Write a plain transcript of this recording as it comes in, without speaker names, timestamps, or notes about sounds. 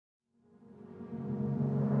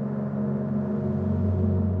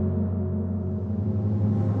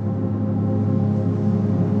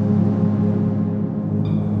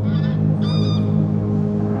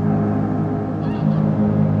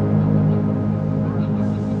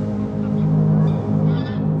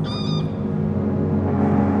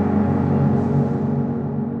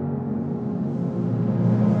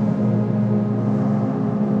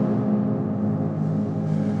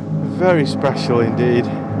Very special indeed.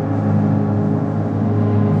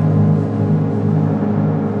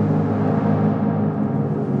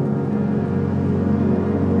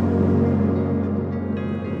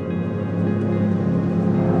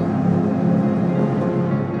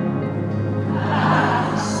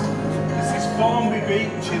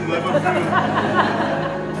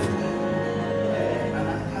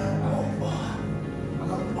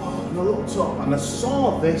 And I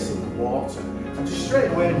saw this in the water and just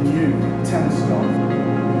straight away knew 10 stone.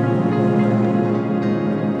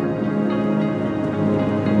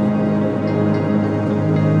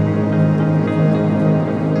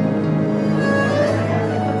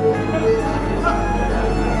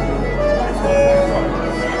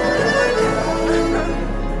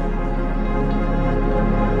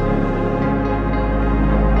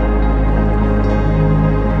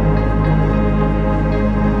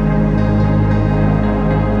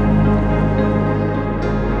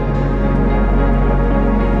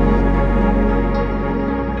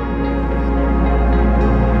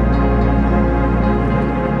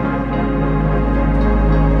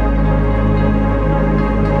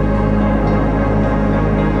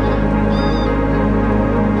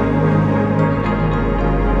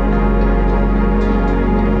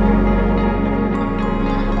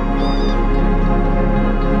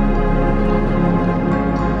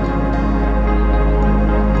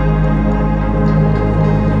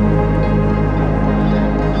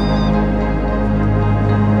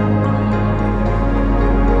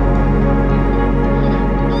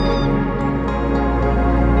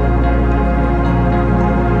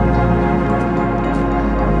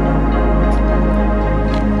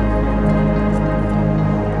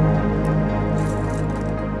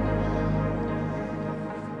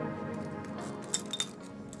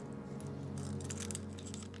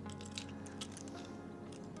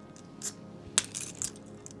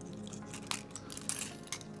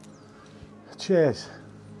 Cheers.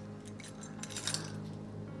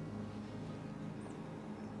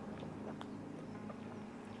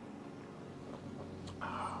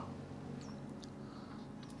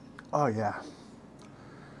 Oh yeah.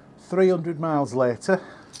 300 miles later,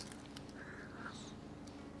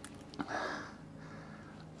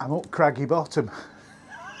 I'm up Craggy Bottom.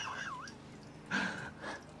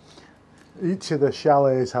 Each of the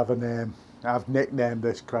chalets have a name. I've nicknamed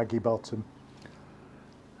this Craggy Bottom.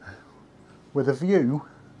 With a view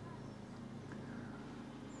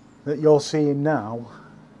that you're seeing now,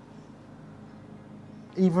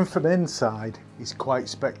 even from inside, is quite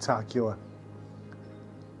spectacular.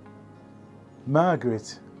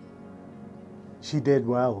 Margaret, she did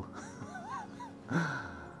well.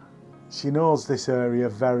 She knows this area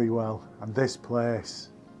very well, and this place,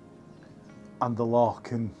 and the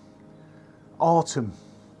loch, and autumn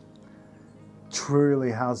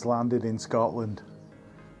truly has landed in Scotland.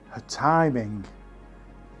 Her timing.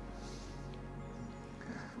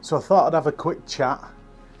 So I thought I'd have a quick chat.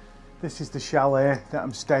 This is the chalet that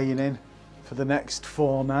I'm staying in for the next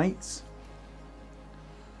 4 nights.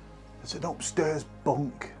 There's an upstairs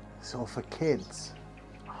bunk, so for kids,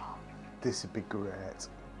 this would be great.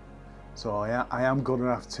 So I am going to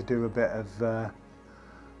have to do a bit of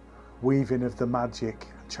weaving of the magic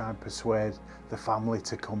and try and persuade the family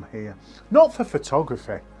to come here. Not for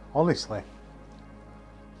photography, honestly.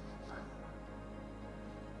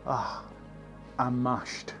 I'm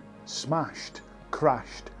mashed, smashed,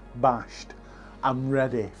 crashed, bashed. I'm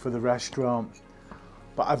ready for the restaurant.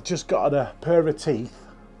 But I've just got a pair of teeth,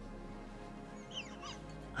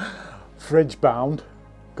 fridge bound,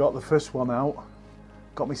 got the first one out,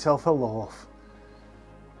 got myself a loaf,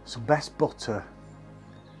 some best butter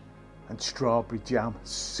and strawberry jam,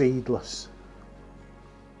 seedless,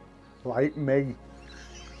 like me.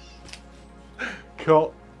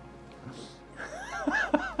 Cut.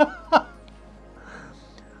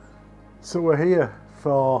 So we're here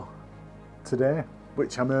for today,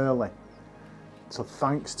 which I'm early. So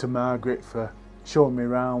thanks to Margaret for showing me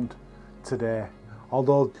around today.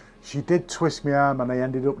 Although she did twist my arm and I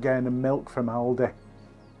ended up getting a milk from Aldi.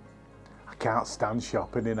 I can't stand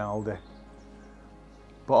shopping in Aldi.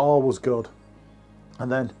 But all was good. And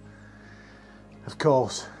then, of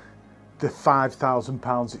course, the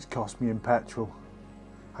 £5,000 it's cost me in petrol.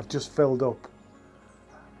 I've just filled up.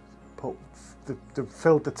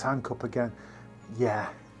 Filled the tank up again. Yeah,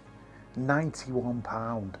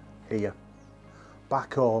 £91 here.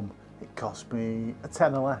 Back home it cost me a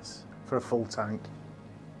tenner less for a full tank.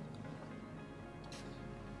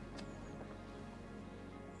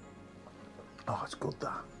 Oh, it's good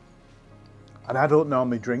that. And I don't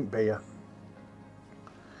normally drink beer.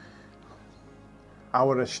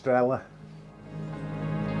 Our Estrella.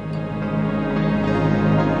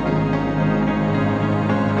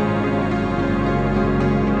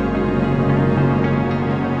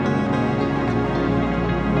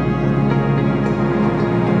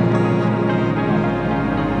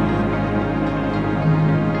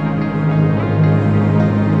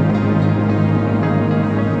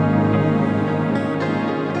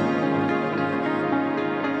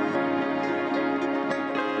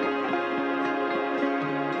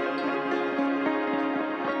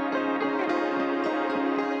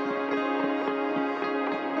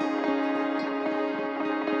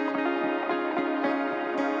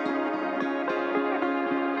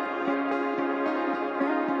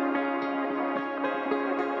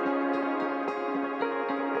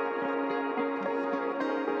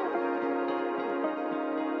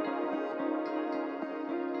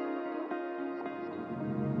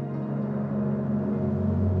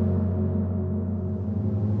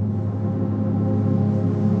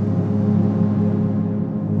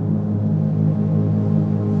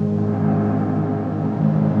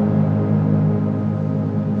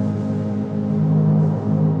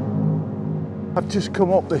 I've just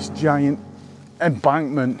come up this giant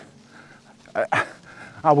embankment.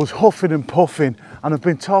 I was huffing and puffing and I've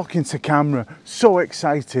been talking to camera, so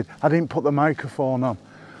excited I didn't put the microphone on.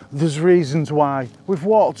 There's reasons why. We've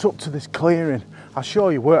walked up to this clearing. I'll show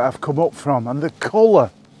you where I've come up from, and the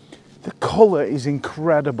colour is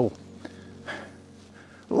incredible.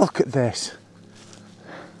 Look at this.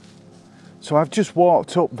 So I've just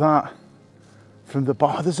walked up that from the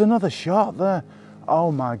bottom. There's another shot there.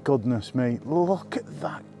 Oh my goodness me, look at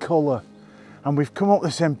that colour. And we've come up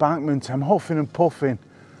this embankment, I'm huffing and puffing,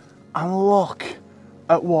 and look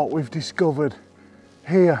at what we've discovered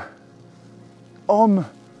here.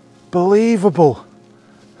 Unbelievable.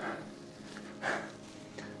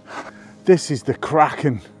 This is the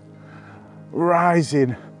Kraken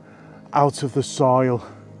rising out of the soil.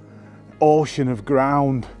 Ocean of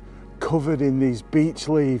ground covered in these beech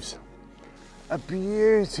leaves. A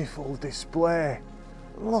beautiful display.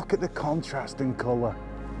 Look at the contrast in colour.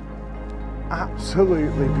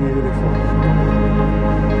 Absolutely beautiful.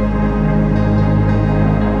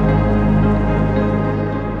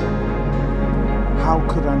 How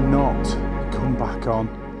could I not come back on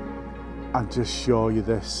and just show you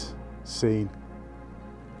this scene?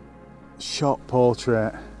 Shot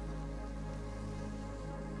portrait.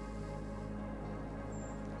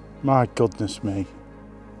 My goodness me.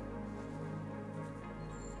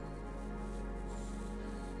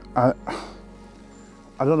 I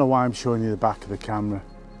don't know why I'm showing you the back of the camera.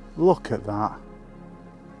 Look at that.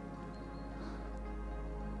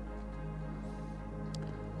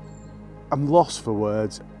 I'm lost for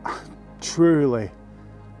words. Truly,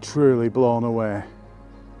 truly blown away.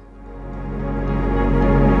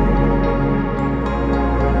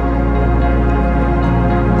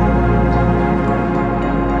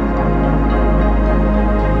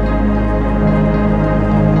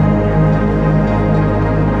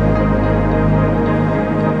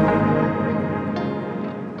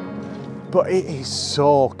 But it is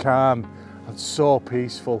so calm and so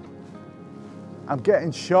peaceful. I'm getting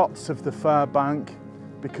shots of the far bank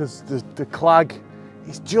because the clag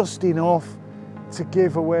is just enough to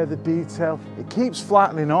give away the detail. It keeps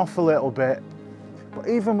flattening off a little bit, but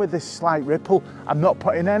even with this slight ripple, I'm not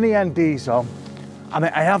putting any NDs on, and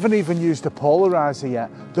I haven't even used a polarizer yet.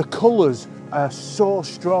 The colours are so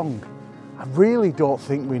strong. I really don't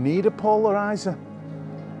think we need a polarizer.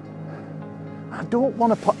 I don't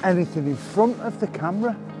want to put anything in front of the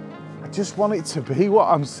camera. I just want it to be what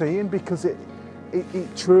I'm seeing, because it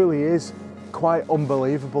truly is quite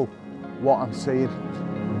unbelievable what I'm seeing.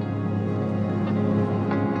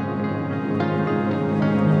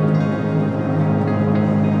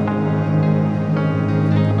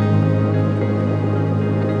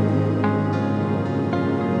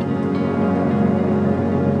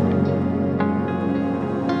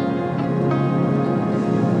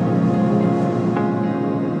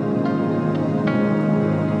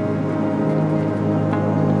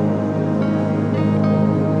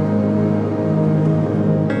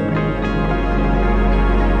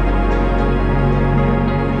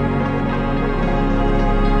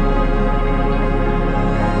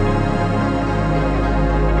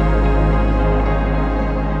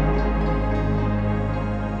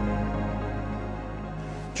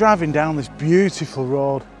 Driving down this beautiful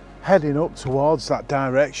road, heading up towards that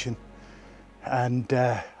direction, and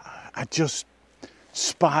I just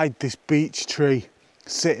spied this beech tree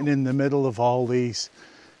sitting in the middle of all these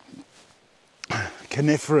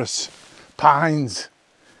coniferous pines.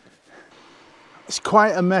 It's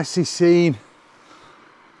quite a messy scene,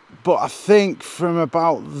 but I think from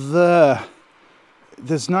about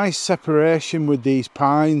there's nice separation with these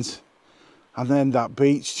pines, and then that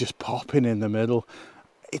beech just popping in the middle.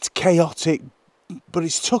 It's chaotic, but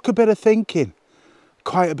it's took a bit of thinking,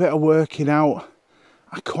 quite a bit of working out.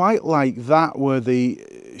 I quite like that where the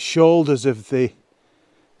shoulders of the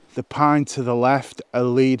pine to the left are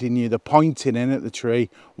leading you, they're pointing in at the tree,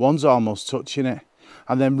 one's almost touching it,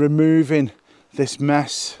 and then removing this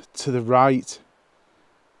mess to the right.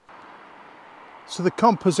 So the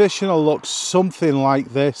composition will look something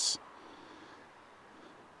like this.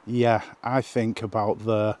 Yeah, I think about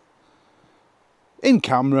there. In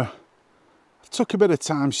camera, I took a bit of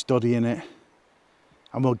time studying it,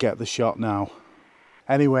 and we'll get the shot now.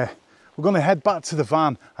 Anyway, we're going to head back to the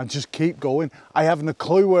van and just keep going. I haven't a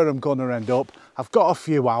clue where I'm going to end up. I've got a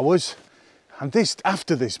few hours, and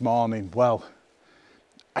after this morning, well,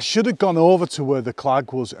 I should have gone over to where the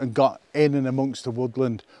clag was and got in and amongst the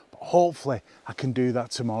woodland, but hopefully I can do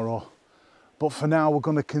that tomorrow. But for now, we're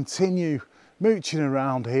going to continue mooching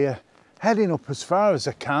around here, heading up as far as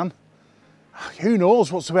I can. Who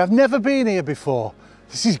knows what's the way? I've never been here before.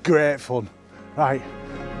 This is great fun. Right,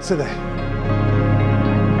 SITHEE.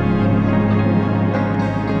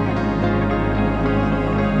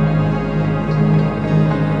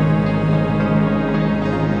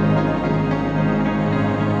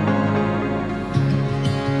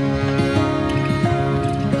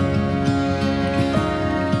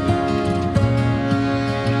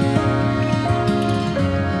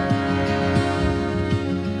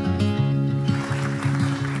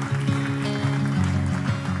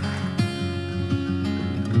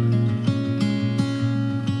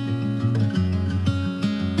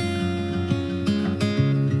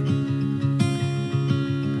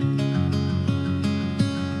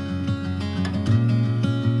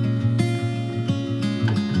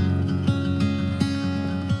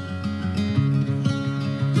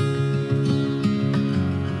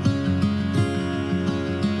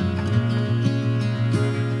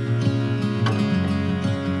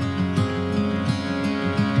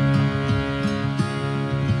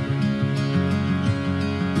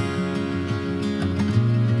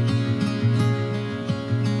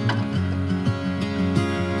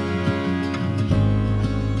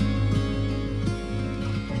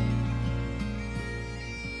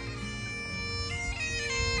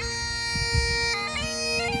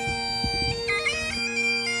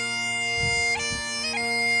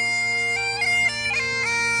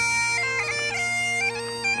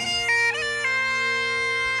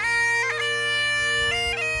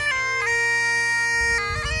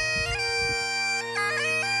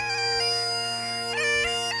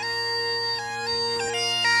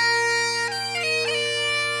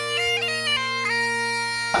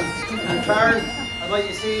 Karen, I'd like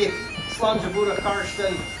to say Slàinte Búra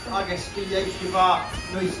Carston agus Gilliaishkiba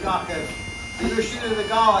Nuiskaka. Either shoot of the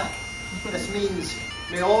gala. This means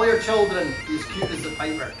may all your children be as cute as the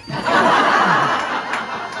piper.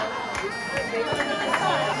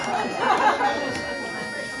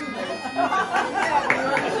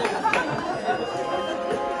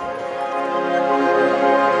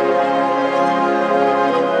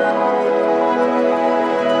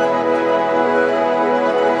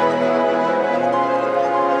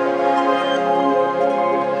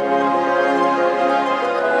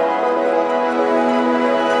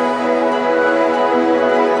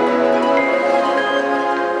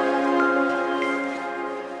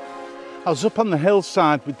 I was up on the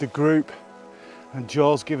hillside with the group and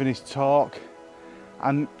Joe's giving his talk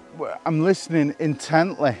and I'm listening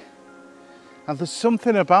intently, and there's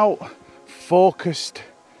something about focused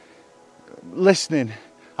listening.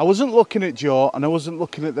 I wasn't looking at Joe and I wasn't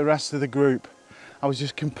looking at the rest of the group. I was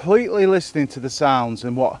just completely listening to the sounds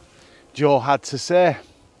and what Joe had to say.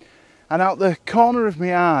 And out the corner of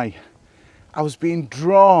my eye, I was being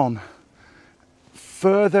drawn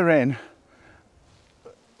further in,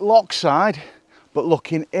 lockside, but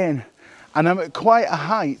looking in. And I'm at quite a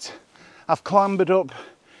height. I've clambered up,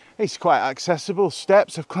 it's quite accessible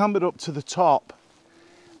steps. I've clambered up to the top.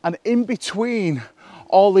 And in between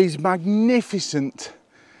all these magnificent,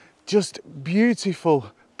 just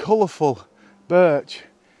beautiful, colourful birch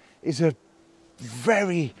is a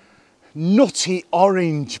very nutty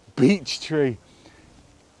orange beech tree.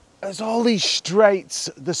 There's all these straights,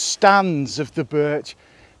 the stands of the birch,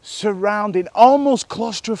 surrounding, almost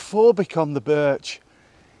claustrophobic on the birch,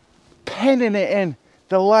 penning it in.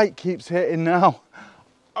 The light keeps hitting now.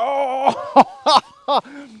 Oh,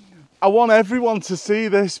 I want everyone to see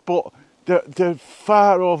this, but they're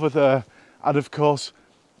far over there, and of course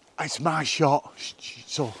it's my shot.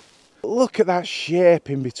 So look at that shape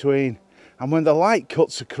in between, and when the light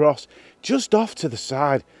cuts across just off to the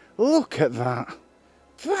side, look at that.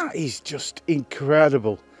 That is just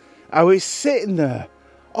incredible. How it's sitting there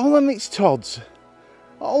all on its tods,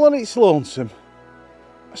 all on its lonesome,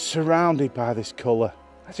 surrounded by this colour.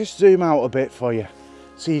 I just zoom out a bit for you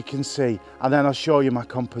so you can see, and then I'll show you my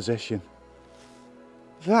composition.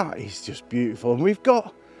 That is just beautiful, and we've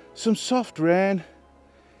got some soft rain.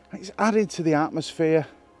 It's adding to the atmosphere.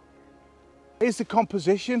 Here's the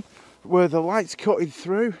composition where the light's cutting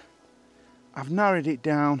through. I've narrowed it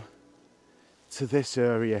down to this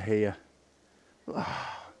area here.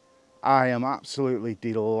 I am absolutely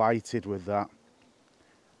delighted with that.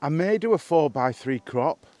 I may do a 4x3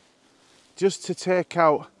 crop just to take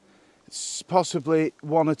out possibly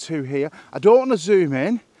one or two here. I don't want to zoom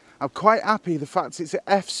in. I'm quite happy the fact it's at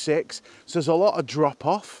f6, so there's a lot of drop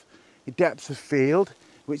off in depth of field,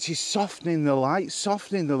 which is softening the light,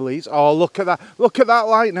 softening the leaves. Oh, look at that. Look at that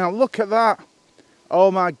light now. Look at that. Oh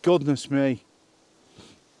my goodness me.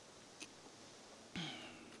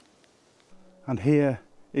 And here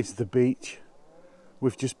is the beach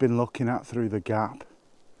we've just been looking at through the gap.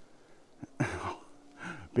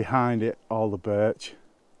 behind it, all the birch.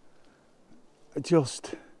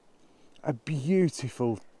 Just a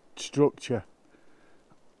beautiful structure.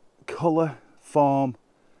 Colour, form,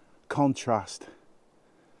 contrast.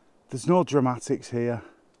 There's no dramatics here.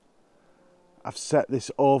 I've set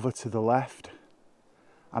this over to the left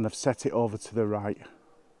and I've set it over to the right,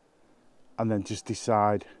 and then just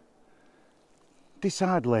decide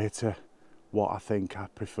later what I think I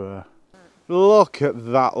prefer. Look at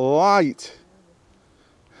that light.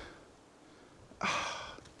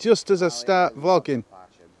 Just as I start vlogging.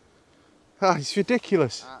 Ah, it's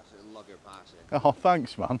ridiculous. Oh,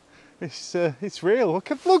 thanks, man. It's real. Look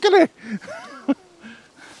at it.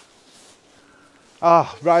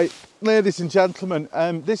 Ah, right, ladies and gentlemen,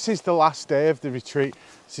 this is the last day of the retreat.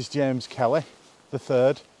 This is James Kelly, the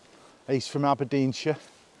third. He's from Aberdeenshire.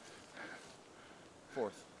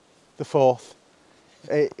 The fourth.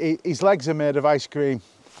 His legs are made of ice cream.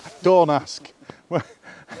 Don't ask.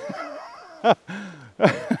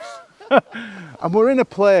 And we're in a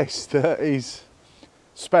place that is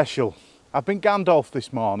special. I've been Gandalf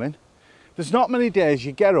this morning. There's not many days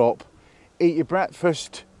you get up, eat your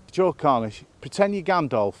breakfast, Joe Cornish, pretend you're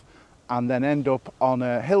Gandalf, and then end up on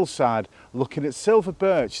a hillside looking at silver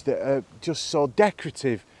birch that are just so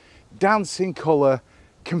decorative, dancing colour,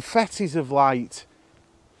 confettis of light.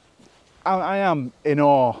 I am in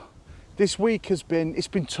awe. This week it's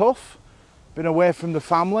been tough, been away from the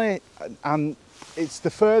family, and it's the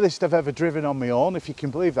furthest I've ever driven on my own, if you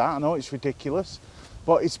can believe that. I know it's ridiculous,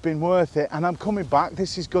 but it's been worth it, and I'm coming back.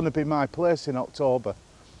 This is going to be my place in October,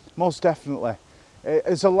 most definitely.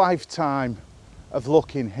 It's a lifetime of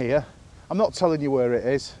looking here. I'm not telling you where it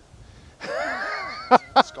is.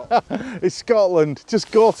 Scotland. It's Scotland.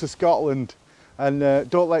 Just go to Scotland, and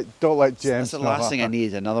don't let James. That's the last thing I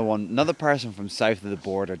need. Another person from south of the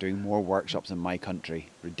border doing more workshops in my country.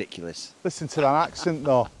 Ridiculous. Listen to that accent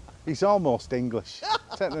though. He's almost English.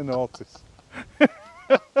 Take the notice.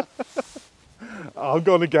 I'm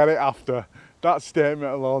going to get it after. That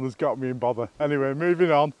statement alone has got me in bother. Anyway,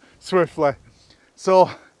 moving on swiftly.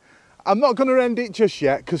 So I'm not going to end it just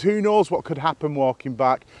yet, because who knows what could happen walking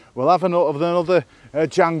back. We'll have another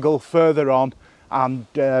jangle further on and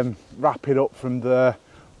wrap it up from there.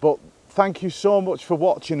 But thank you so much for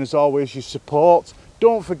watching, as always, your support.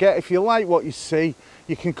 Don't forget, if you like what you see,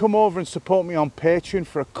 you can come over and support me on Patreon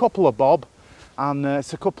for a couple of bob, and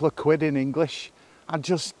it's a couple of quid in English, and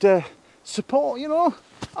just support, you know,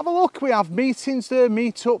 have a look. We have meetings there,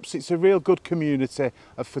 meetups. It's a real good community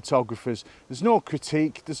of photographers. There's no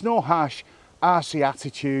critique, there's no harsh, arsey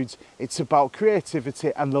attitudes. It's about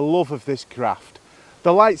creativity and the love of this craft.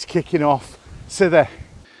 The light's kicking off. SITHEE,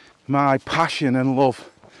 my passion and love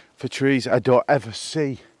for trees I don't ever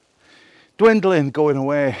see. Dwindling, going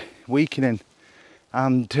away, weakening.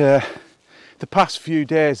 And the past few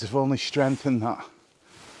days have only strengthened that.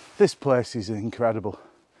 This place is incredible.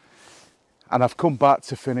 And I've come back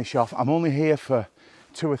to finish off. I'm only here for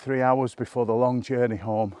 2 or 3 hours before the long journey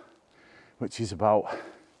home, which is about,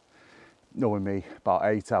 knowing me, about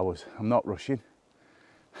 8 hours. I'm not rushing.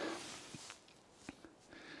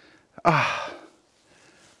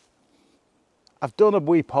 I've done a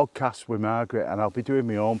wee podcast with Margaret, and I'll be doing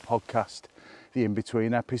my own podcast, the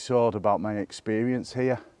in-between episode, about my experience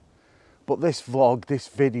here. But this vlog, this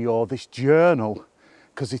video, this journal,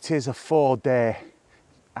 because it is a 4-day,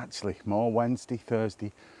 actually more, Wednesday,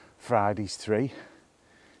 Thursday, Friday's 3.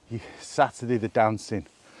 Saturday the dancing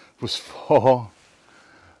was 4.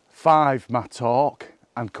 5 my talk,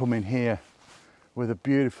 and coming here with a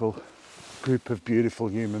beautiful group of beautiful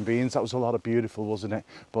human beings. That was a lot of beautiful, wasn't it?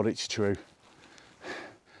 But it's true.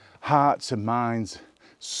 Hearts and minds,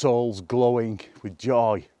 souls glowing with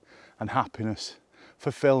joy and happiness,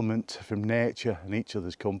 fulfillment from nature and each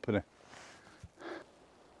other's company.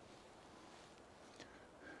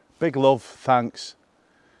 Big love, thanks.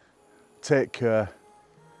 Take care.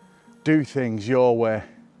 Do things your way.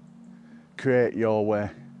 Create your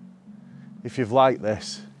way. If you've liked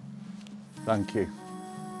this, thank you.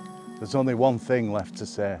 There's only one thing left to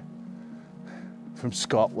say. From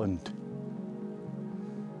Scotland.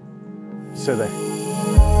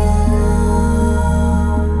 SITHEE.